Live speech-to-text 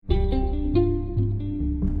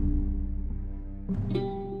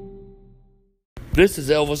This is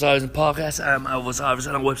Elvis Iverson Podcast. I'm Elvis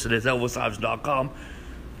Iverson. Our website is elvisiverson.com.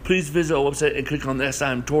 Please visit our website and click on the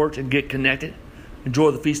SIM torch and get connected.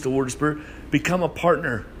 Enjoy the Feast of Word of Spirit. Become a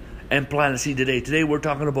partner and plant a seed today. Today we're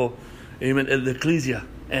talking about, amen, the ecclesia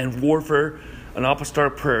and warfare and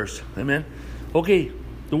apostolic prayers. Amen. Okay,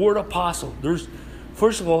 the word apostle.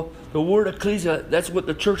 First of all, the word ecclesia, that's what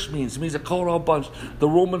the church means. It means a called out bunch. The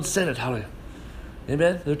Roman Senate, hallelujah.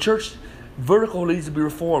 Amen. The church vertical needs to be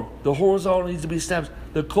reformed. The horizontal needs to be established.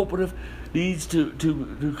 The cooperative needs to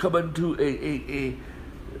come into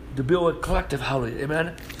to build a collective. Hallelujah.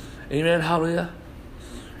 Amen. Amen. Hallelujah.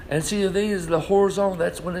 And see, the thing is, the horizontal,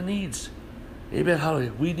 that's what it needs. Amen.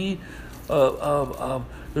 Hallelujah. We need,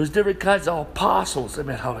 there's different kinds of apostles.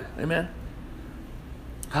 Amen. Hallelujah. Amen.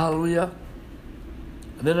 Hallelujah.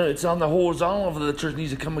 And then it's on the horizontal of the church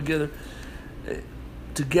needs to come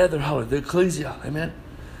together. Hallelujah. The ecclesia. Amen.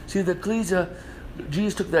 See, the ecclesia,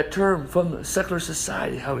 Jesus took that term from the secular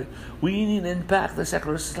society. Hallelujah. We need to impact the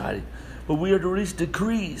secular society. But we are to release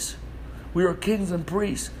decrees. We are kings and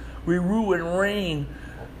priests. We rule and reign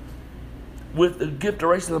with the gift of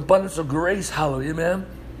rights and abundance of grace. Hallelujah. Amen.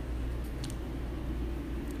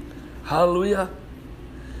 Hallelujah.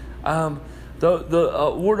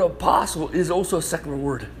 The word apostle is also a secular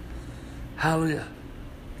word. Hallelujah.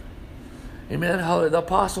 Amen. Hallelujah. The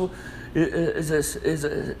apostle is a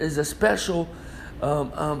special,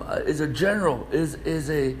 is a general, is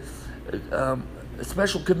a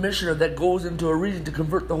special commissioner that goes into a region to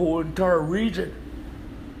convert the whole entire region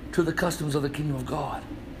to the customs of the kingdom of God.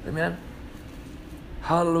 Amen.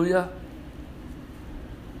 Hallelujah.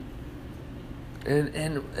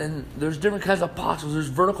 And there's different kinds of apostles. There's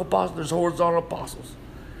vertical apostles. There's horizontal apostles.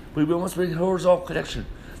 We must make a horizontal connection.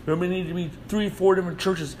 There may need to be 3-4 different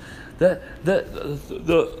churches. The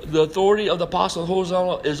authority of the apostle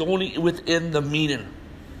horizontal is only within the meaning,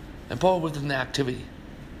 and probably within the activity.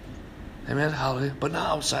 Amen. Hallelujah. But not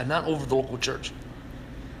outside, not over the local church.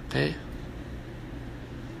 Okay.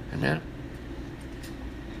 Amen.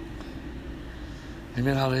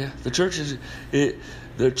 Amen. Hallelujah. The church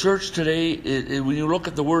the church today. When you look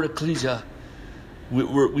at the word ecclesia,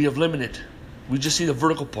 we have limited. We just see the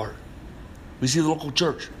vertical part. We see the local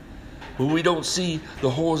church. But we don't see the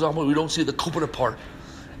horizontal, we don't see the cooperative part.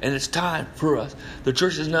 And it's time for us. The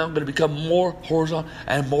church is now going to become more horizontal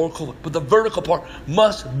and more cooperative. But the vertical part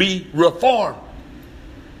must be reformed.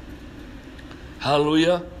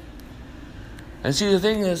 Hallelujah. And see, the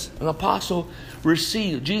thing is, an apostle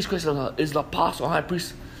received. Jesus Christ is the apostle, high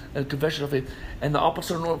priest, and confession of faith. And the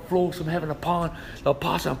apostolic flows from heaven upon the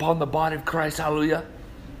apostle, upon the body of Christ. Hallelujah.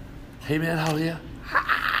 Amen. Hallelujah.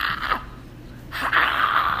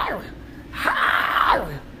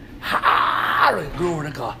 Hallelujah. Glory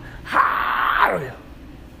to God. Hallelujah.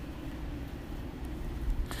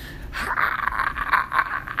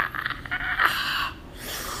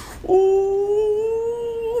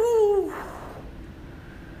 Ooh.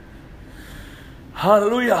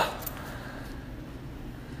 Hallelujah.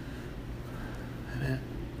 Amen.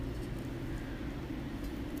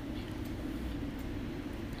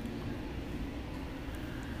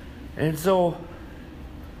 And so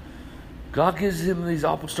God gives him these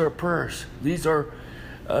apostolic prayers. These are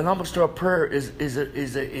an apostolic prayer is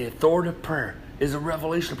a authoritative prayer, is a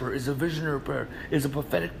revelation prayer, is a visionary prayer, is a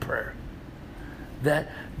prophetic prayer. That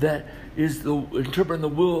is interpreting the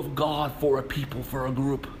will of God for a people, for a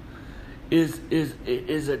group. Is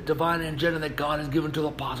a divine agenda that God has given to the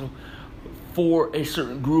apostle for a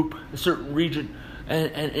certain group, a certain region,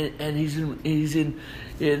 and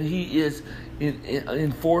he is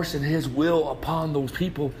enforcing his will upon those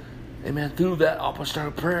people. Amen. Through that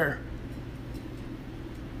apostolic prayer.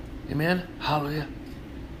 Amen. Hallelujah.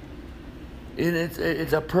 And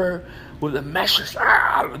it's a prayer with a message.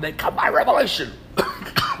 They come by revelation.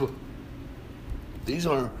 These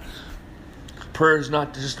are prayers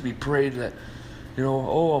not just to be prayed that,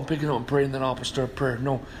 I'm picking up and praying that apostolic prayer.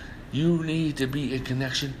 No. You need to be in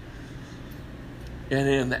connection and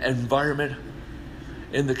in the environment,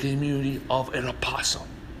 in the community of an apostle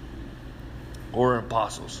or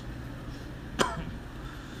apostles.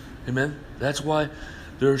 Amen. That's why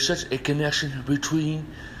there is such a connection between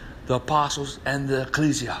the apostles and the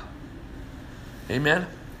ecclesia. Amen.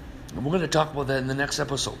 And we're going to talk about that in the next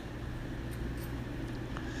episode.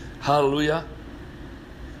 Hallelujah.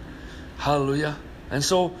 Hallelujah. And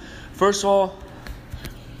so, first of all,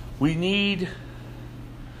 we need,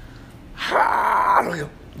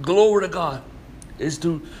 hallelujah, glory to God, is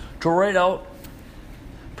to write out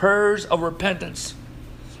prayers of repentance.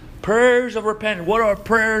 Prayers of repentance. What are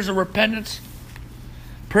prayers of repentance?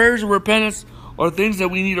 Prayers of repentance are things that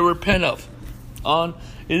we need to repent of. on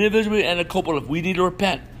individually and a couple of. We need to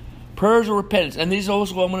repent. Prayers of repentance. And these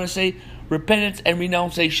also, I'm going to say, repentance and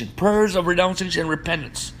renunciation. Prayers of renunciation and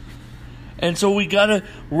repentance. And so we got to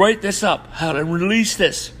write this up, and release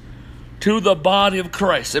this to the body of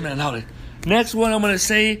Christ. Amen. Hallelujah. Next one I'm going to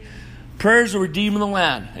say, prayers of redeeming the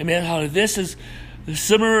land. Amen. Hallelujah. This is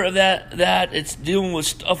similar to that. It's dealing with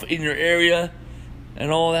stuff in your area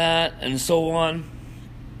and all that and so on.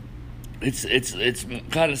 It's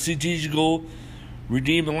kind of strategical.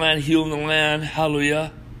 Redeem the land, heal the land.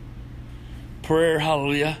 Hallelujah. Prayer.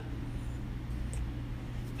 Hallelujah.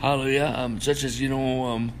 Hallelujah. Such as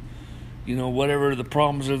whatever the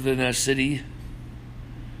problems of in that city,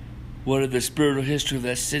 what are the spiritual history of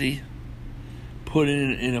that city, put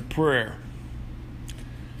in a prayer.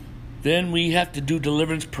 Then we have to do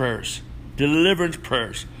deliverance prayers. Deliverance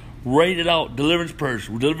prayers. Write it out. Deliverance prayers.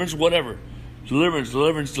 Deliverance whatever. Deliverance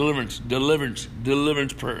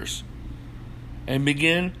prayers. And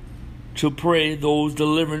begin to pray those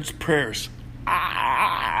deliverance prayers.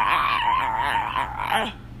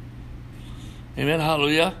 Amen.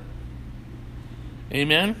 Hallelujah.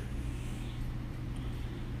 Amen.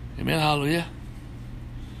 Amen. Hallelujah.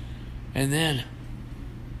 And then,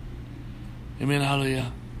 amen.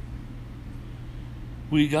 Hallelujah.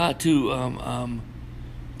 We got to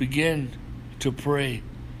begin to pray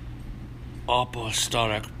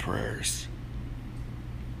apostolic prayers.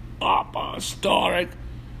 Apostolic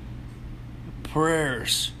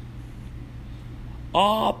prayers.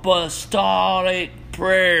 Apostolic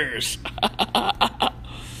prayers.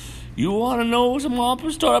 You want to know some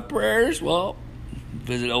apostolic prayers? Well,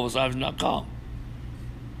 visit elvisivers.com.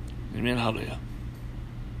 Amen. Hallelujah.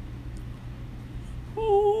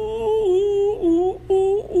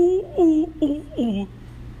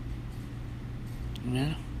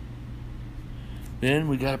 Amen. Then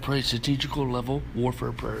we got to pray strategical level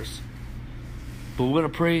warfare prayers. But we're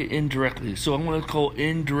going to pray indirectly. So I'm going to call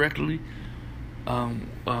indirectly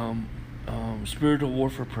spiritual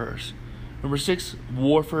warfare prayers. Number 6,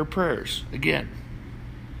 warfare prayers. Again.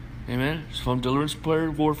 Amen. It's from deliverance prayer,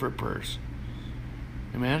 warfare prayers.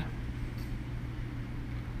 Amen.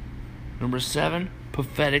 Number 7,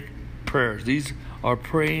 prophetic prayers. These are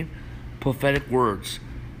praying prophetic words.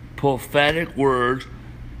 Prophetic words.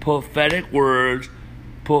 Prophetic words.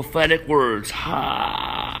 Prophetic words.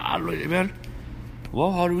 Hallelujah. Amen.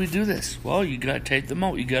 Well, how do we do this? Well, you got to take them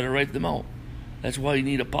out. You got to write them out. That's why you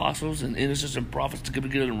need apostles and intercessors and prophets to come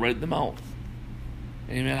together and write them out.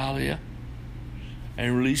 Amen. Hallelujah.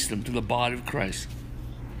 And release them to the body of Christ.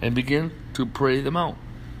 And begin to pray them out.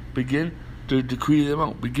 Begin to decree them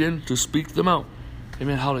out. Begin to speak them out.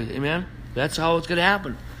 Amen. Hallelujah. Amen. That's how it's going to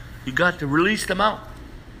happen. You got to release them out.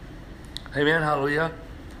 Amen. Hallelujah.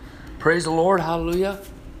 Praise the Lord. Hallelujah.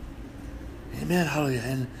 Amen.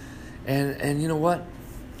 Hallelujah. And you know what?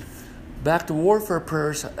 Back to warfare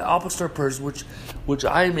prayers, apostolic prayers, which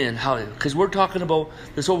I'm in, hallelujah. Because we're talking about,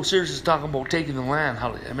 this whole series is talking about taking the land,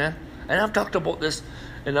 hallelujah, amen? And I've talked about this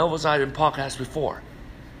in Elvis Island podcast before.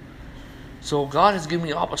 So God has given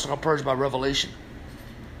me apostolic prayers by revelation.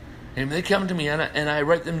 And they come to me and I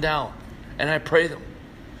write them down. And I pray them.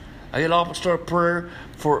 I get apostolic prayer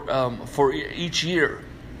for each year.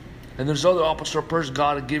 And there's other apostolic prayers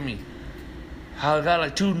God has given me. I got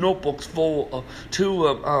like 2 notebooks full of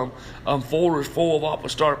 2 folders full of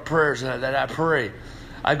apostolic prayers that I pray.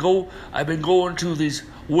 I've been going to these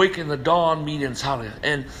Wake in the Dawn meetings,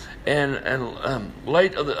 hallelujah, and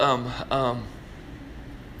light of the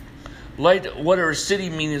light whatever city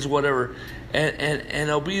meetings, whatever, and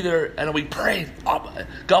I'll be there and I'll be praying.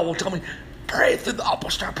 God will tell me, pray through the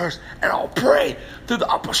apostolic prayers, and I'll pray through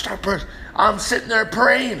the apostolic prayers. I'm sitting there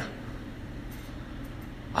praying.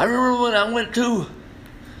 I remember when I went to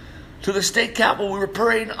the state capitol, we were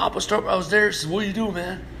praying apostolic. I was there. I said, "What do you do,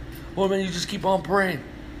 man?" "Well, man, you just keep on praying."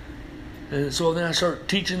 And so then I started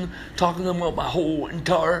teaching, talking to them about my whole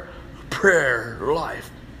entire prayer life.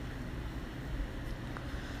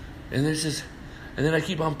 And then I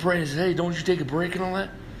keep on praying. I said, "Hey, don't you take a break and all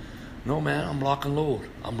that?" "No, man, I'm lock and load.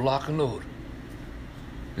 I'm lock and load.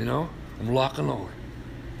 You know, I'm lock and load."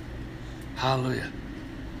 Hallelujah.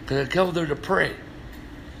 Because I come there to pray.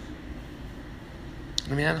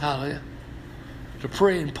 Amen. Hallelujah. To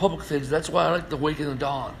pray in public things. That's why I like to wake in the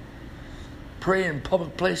dawn. Pray in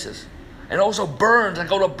public places. And also Burns. I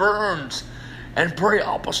go to Burns and pray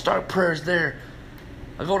apostolic prayers there.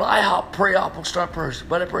 I go to IHOP, pray apostolic prayers.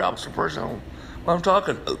 But I pray apostolic prayers at home. Well, I'm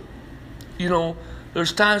talking,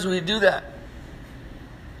 there's times when you do that.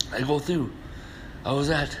 I go through. I was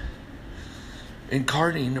in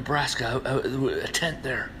Kearney, Nebraska, a tent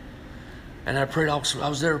there. And I prayed. I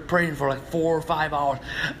was there praying for like 4 or 5 hours.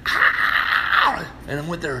 And I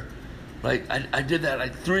went there, like, I did that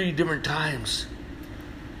like 3 different times.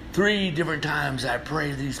 3 different times I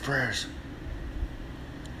prayed these prayers.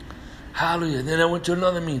 Hallelujah. And then I went to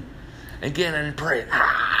another meeting. Again, I didn't pray.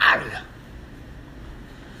 Hallelujah.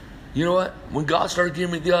 You know what? When God started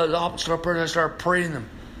giving me the apostolic prayers, I started praying them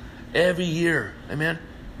every year. Amen.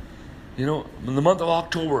 You know, in the month of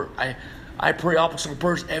October, I pray apostolic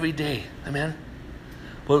prayers every day. Amen.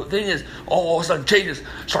 But the thing is, all of a sudden changes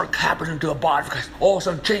start happening to the body of Christ. All of a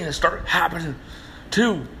sudden changes start happening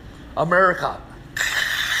to America.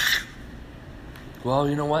 Well,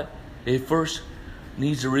 you know what? It first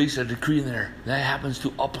needs to release a decree in there. That happens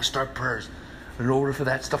to apostolic prayers in order for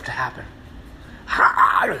that stuff to happen.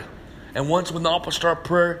 And once when the apostolic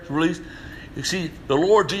prayer is released, you see, the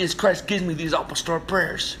Lord Jesus Christ gives me these apostolic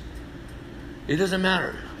prayers. It doesn't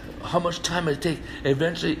matter how much time it takes.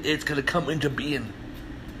 Eventually, it's going to come into being.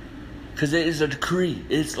 Because it is a decree.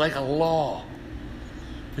 It's like a law.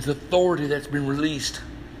 It's authority that's been released.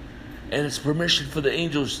 And it's permission for the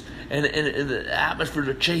angels and the atmosphere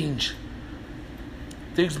to change.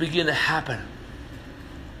 Things begin to happen.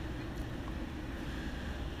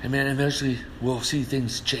 Amen. Eventually, we'll see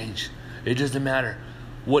things change. It doesn't matter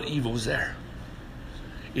what evil is there.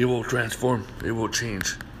 It will transform. It will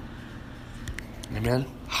change. Amen.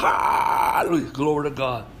 Hallelujah. Glory to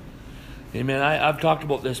God. Amen. I've talked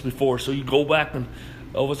about this before, so you go back and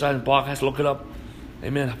Elvis Island Podcast, look it up.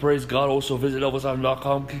 Amen. Praise God. Also visit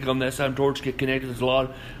elvisisland.com. Click on that SIM torch. Get connected. There's a lot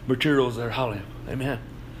of materials there. Hallelujah. Amen.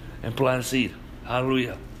 And plant a seed.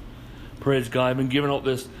 Hallelujah. Praise God. I've been giving out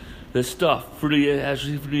this stuff freely as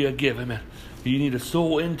freely give. Amen. You need to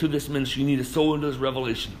sow into this ministry. You need to sow into this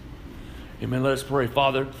revelation. Amen. Let us pray.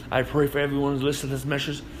 Father, I pray for everyone who's listening to this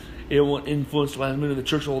message. It will influence the of the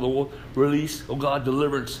church all over the world. Release, oh God,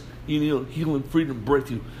 deliverance, healing, freedom,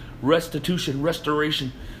 breakthrough, restitution,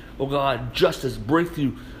 restoration, oh God, justice,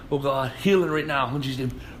 breakthrough, oh God, healing right now in Jesus'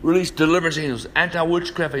 name. Release deliverance angels,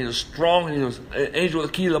 anti-witchcraft angels, strong angels, angel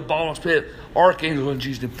with the key to the bottomless pit, archangels in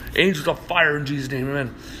Jesus' name, angels of fire in Jesus' name,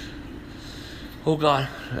 amen. Oh God,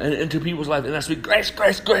 and into people's lives, and I speak grace,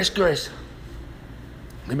 grace, grace, grace.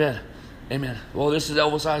 Amen. Amen. Well, this is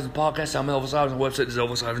Elvis Island Podcast. I'm Elvis Island. The website is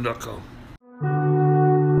elvisisland.com.